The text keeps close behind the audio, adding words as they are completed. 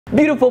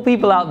Beautiful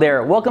people out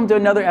there, welcome to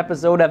another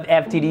episode of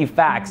FTD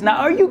Facts. Now,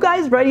 are you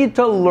guys ready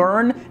to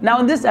learn? Now,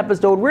 in this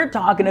episode, we're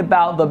talking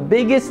about the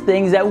biggest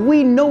things that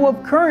we know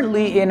of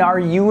currently in our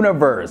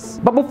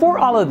universe. But before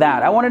all of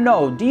that, I want to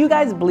know, do you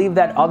guys believe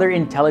that other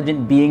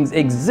intelligent beings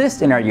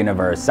exist in our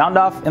universe? Sound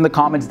off in the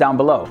comments down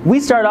below. We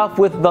start off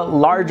with the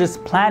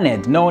largest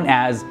planet, known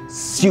as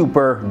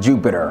Super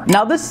Jupiter.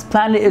 Now, this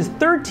planet is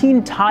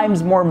 13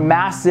 times more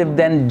massive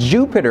than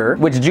Jupiter,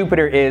 which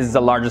Jupiter is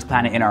the largest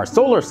planet in our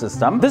solar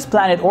system. This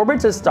planet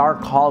orbits a star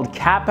called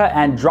Kappa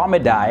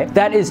Andromedae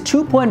that is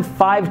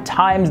 2.5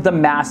 times the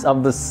mass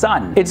of the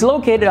Sun. It's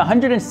located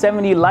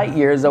 170 light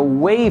years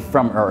away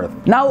from Earth.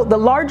 Now, the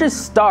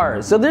largest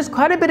stars, so there's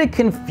quite a bit of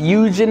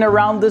confusion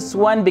around this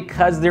one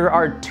because there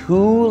are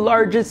two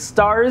largest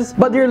stars,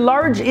 but they're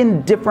large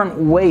in different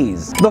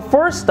ways. The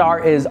first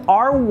star is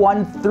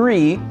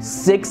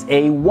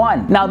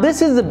R136A1. Now,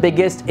 this is the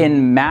biggest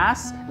in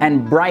mass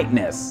and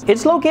brightness.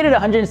 It's located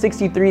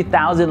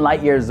 163,000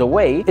 light years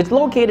away. It's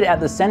located at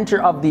the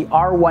center of the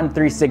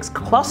R136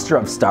 cluster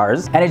of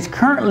stars, and it's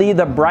currently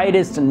the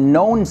brightest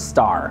known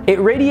star. It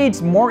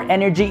radiates more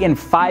energy in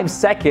 5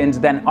 seconds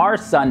than our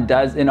sun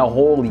does in a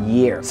whole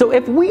year. So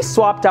if we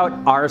swapped out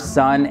our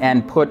sun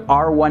and put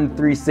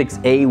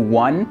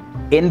R136A1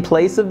 in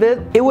place of it,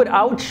 it would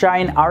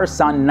outshine our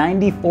sun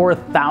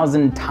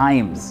 94,000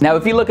 times. Now,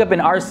 if you look up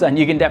in our sun,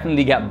 you can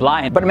definitely get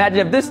blind. But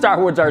imagine if this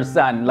star was our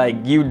sun, like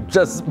you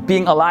just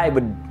being alive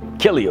would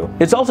kill you.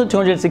 It's also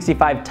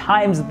 265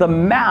 times the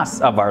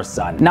mass of our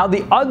sun. Now,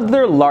 the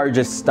other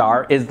largest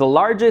star is the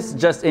largest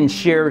just in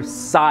sheer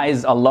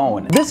size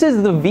alone. This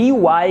is the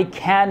VY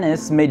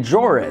Canis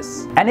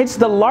Majoris, and it's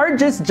the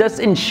largest just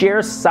in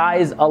sheer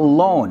size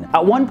alone.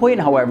 At one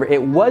point, however,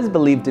 it was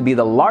believed to be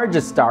the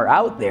largest star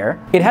out there.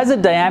 It has a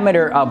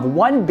diameter of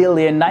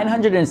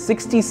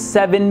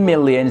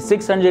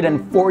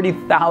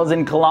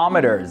 1,967,640,000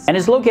 kilometers, and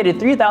is located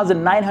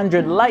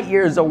 3,900 light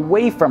years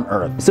away from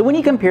Earth. So when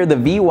you compare the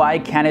VY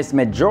Canis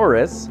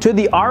Majoris to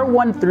the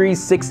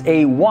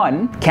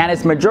R136A1,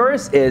 Canis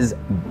Majoris is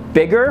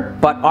bigger,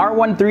 but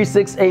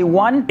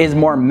R136A1 is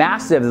more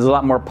massive. There's a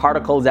lot more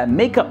particles that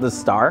make up the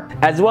star,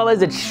 as well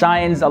as it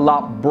shines a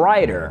lot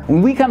brighter.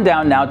 When we come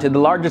down now to the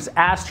largest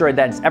asteroid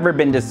that's ever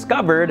been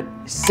discovered,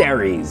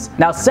 Ceres.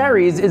 Now,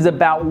 Ceres is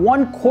about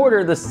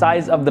 1/4 the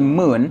size of the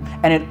moon,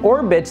 and it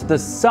orbits the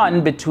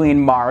sun between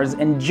Mars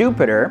and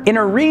Jupiter in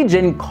a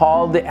region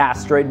called the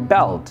Asteroid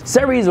Belt.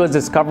 Ceres was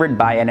discovered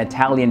by an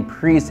Italian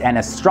priest and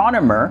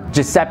astronomer,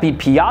 Giuseppe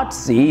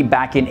Piazzi,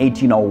 back in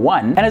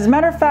 1801. And as a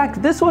matter of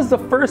fact, this was the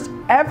first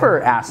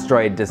ever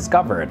asteroid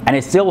discovered, and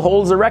it still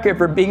holds the record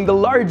for being the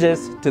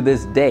largest to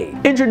this day.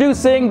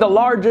 Introducing the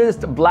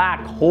largest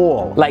black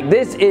hole. Like,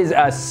 this is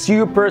a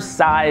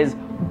super-sized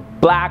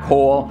black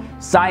hole.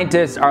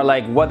 Scientists are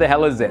like, what the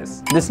hell is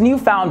this? This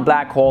newfound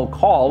black hole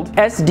called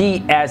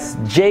SDS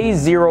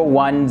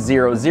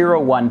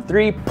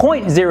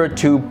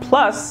J010013.02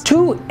 plus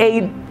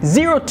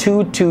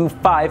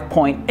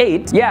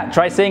 280225.8. Yeah,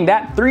 try saying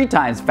that 3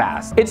 times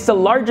fast. It's the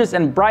largest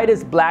and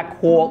brightest black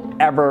hole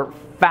ever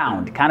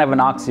found. Kind of an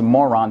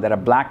oxymoron that a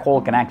black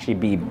hole can actually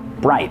be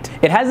bright.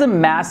 It has a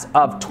mass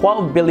of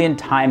 12 billion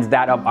times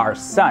that of our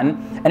sun,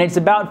 and it's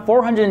about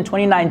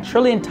 429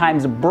 trillion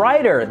times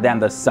brighter than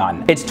the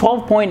sun. It's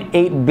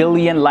 12.8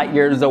 billion light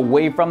years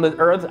away from the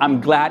Earth.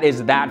 I'm glad it's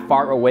that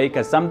far away,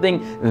 because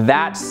something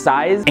that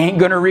size ain't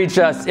gonna reach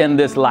us in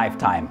this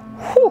lifetime.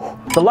 Whew.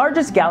 The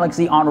largest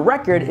galaxy on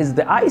record is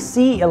the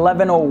IC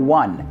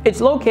 1101. It's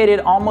located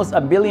almost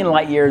a billion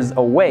light years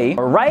away,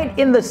 right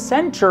in the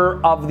center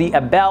of the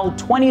Abell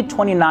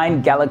 2029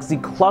 galaxy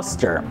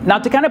cluster. Now,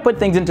 to kind of put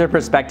things into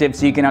perspective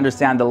so you can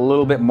understand a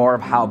little bit more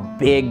of how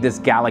big this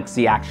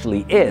galaxy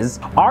actually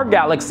is, our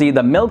galaxy,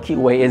 the Milky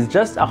Way, is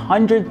just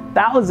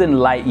 100,000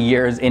 light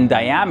years in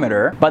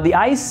diameter, but the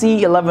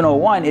IC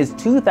 1101 is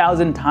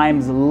 2,000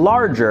 times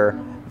larger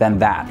than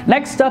that.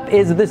 Next up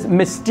is this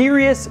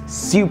mysterious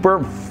super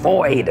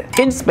void.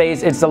 In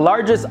space, it's the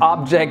largest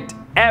object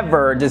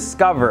ever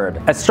discovered.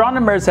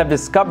 Astronomers have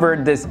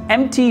discovered this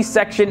empty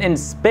section in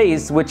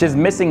space, which is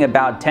missing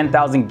about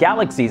 10,000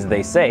 galaxies,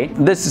 they say.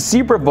 This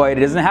super void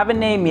doesn't have a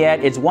name yet.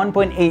 It's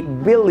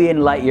 1.8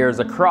 billion light years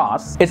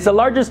across. It's the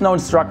largest known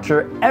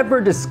structure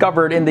ever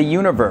discovered in the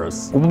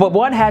universe. But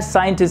what has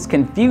scientists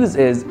confused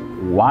is,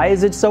 why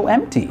is it so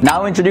empty?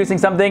 Now introducing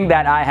something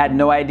that I had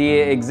no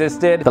idea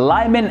existed, the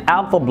Lyman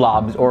alpha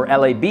blobs, or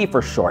LAB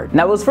for short.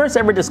 Now, it was first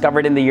ever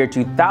discovered in the year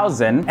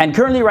 2000, and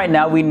currently right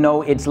now we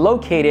know it's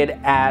located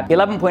at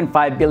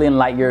 11.5 billion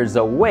light years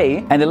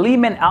away, and the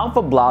Lyman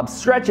alpha blob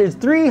stretches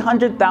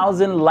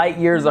 300,000 light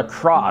years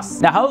across.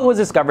 Now, how it was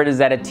discovered is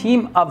that a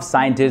team of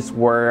scientists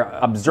were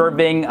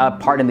observing a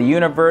part in the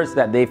universe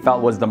that they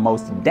felt was the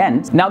most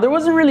dense. Now, there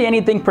wasn't really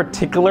anything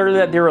particular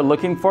that they were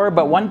looking for,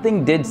 but one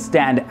thing did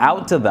stand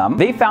out to them.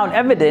 They found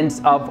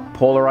evidence of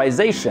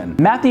polarization.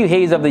 Matthew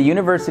Hayes of the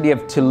University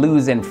of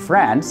Toulouse in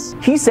France,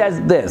 he says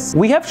this: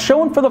 "We have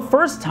shown for the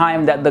first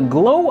time that the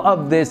glow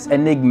of this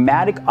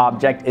enigmatic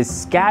object is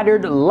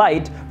scattered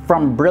light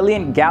from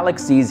brilliant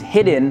galaxies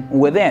hidden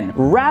within,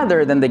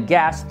 rather than the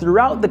gas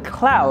throughout the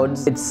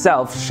clouds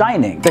itself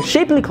shining. The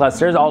Shapley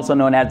cluster is also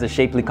known as the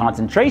Shapley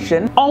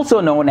concentration,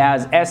 also known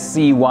as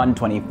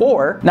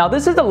SC124. Now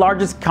this is the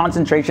largest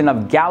concentration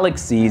of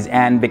galaxies,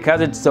 and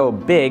because it's so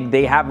big,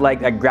 they have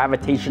like a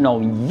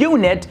gravitational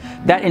unit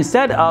that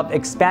instead of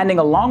expanding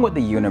along with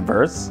the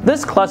universe,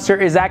 this cluster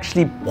is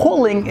actually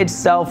pulling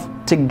itself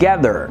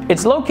together.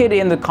 It's located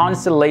in the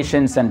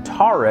constellation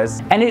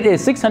Centaurus, and it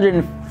is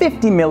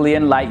 650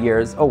 million light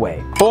years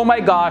away. Oh my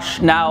gosh,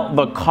 now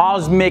the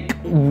cosmic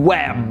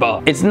web.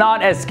 It's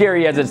not as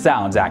scary as it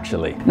sounds,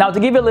 actually. Now to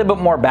give you a little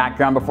bit more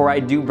background before I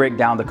do break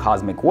down the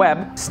cosmic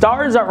web,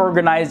 stars are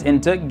organized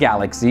into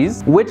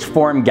galaxies, which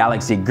form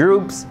galaxy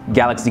groups,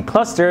 galaxy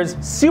clusters,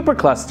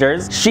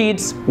 superclusters,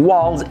 sheets,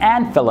 walls,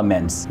 and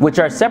filaments, which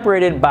are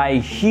separated by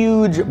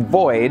huge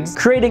voids,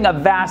 creating a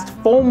vast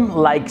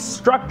foam-like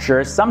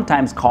structure,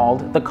 sometimes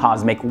called the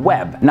cosmic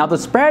web. Now the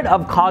spread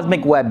of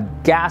cosmic web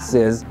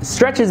gases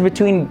stretches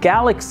between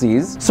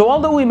galaxies, so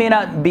although we may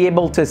not be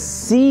able to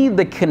see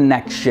the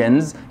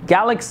connections,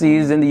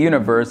 galaxies in the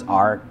universe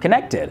are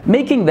connected,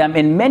 making them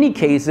in many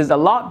cases a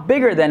lot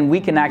bigger than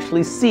we can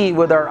actually see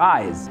with our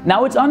eyes.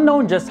 Now it's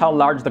unknown just how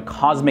large the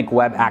cosmic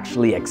web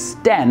actually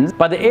extends,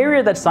 but the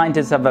area that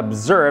scientists have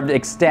observed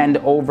extend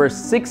over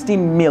 60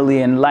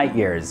 million light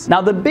years.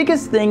 Now the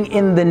biggest thing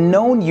in the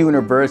known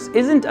universe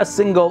isn't a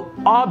single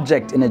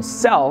object in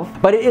itself,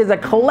 but it is a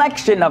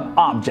collection of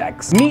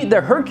objects. Meet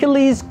the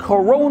Hercules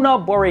Corona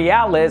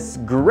Borealis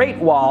Great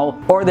Wall,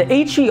 or the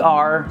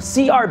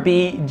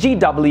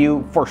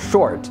HER-CRB-GW for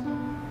short,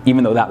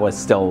 even though that was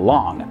still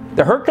long.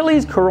 The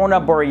Hercules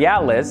Corona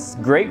Borealis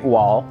Great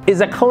Wall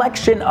is a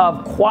collection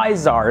of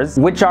quasars,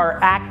 which are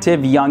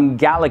active young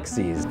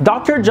galaxies.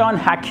 Dr. John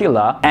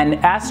Hakula,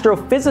 an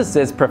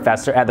astrophysicist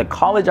professor at the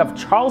College of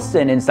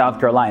Charleston in South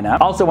Carolina,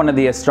 also one of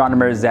the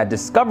astronomers that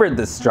discovered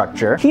this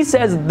structure, he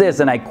says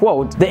this, and I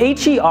quote, "The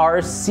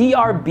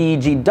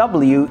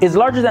HER-CRB-GW is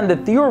larger than the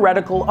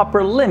theoretical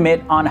upper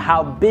limit on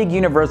how big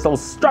universal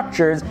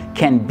structures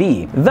can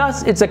be.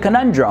 Thus, it's a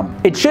conundrum.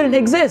 It shouldn't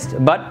exist,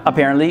 but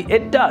apparently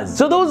it does."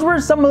 So those were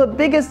some of the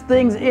biggest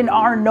things in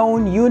our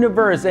known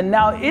universe, and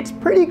now it's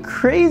pretty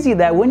crazy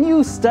that when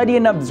you study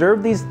and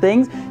observe these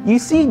things, you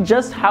see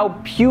just how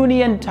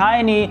puny and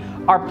tiny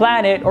our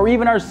planet or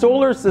even our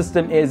solar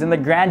system is in the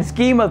grand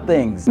scheme of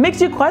things. It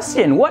makes you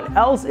question what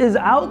else is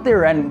out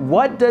there and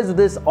what does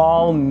this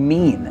all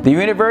mean? The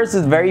universe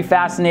is very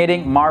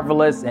fascinating,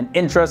 marvelous, and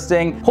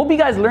interesting. Hope you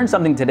guys learned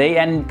something today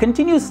and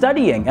continue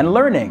studying and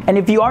learning. And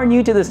if you are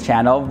new to this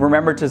channel,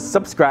 remember to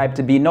subscribe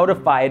to be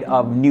notified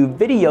of new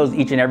videos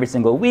each and every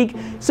single week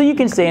so you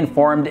can stay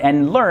informed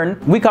and learn.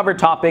 We cover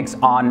topics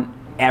on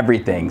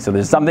everything, so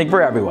there's something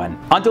for everyone.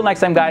 Until next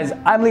time guys,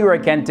 I'm Leroy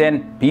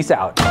Kenton. Peace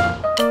out.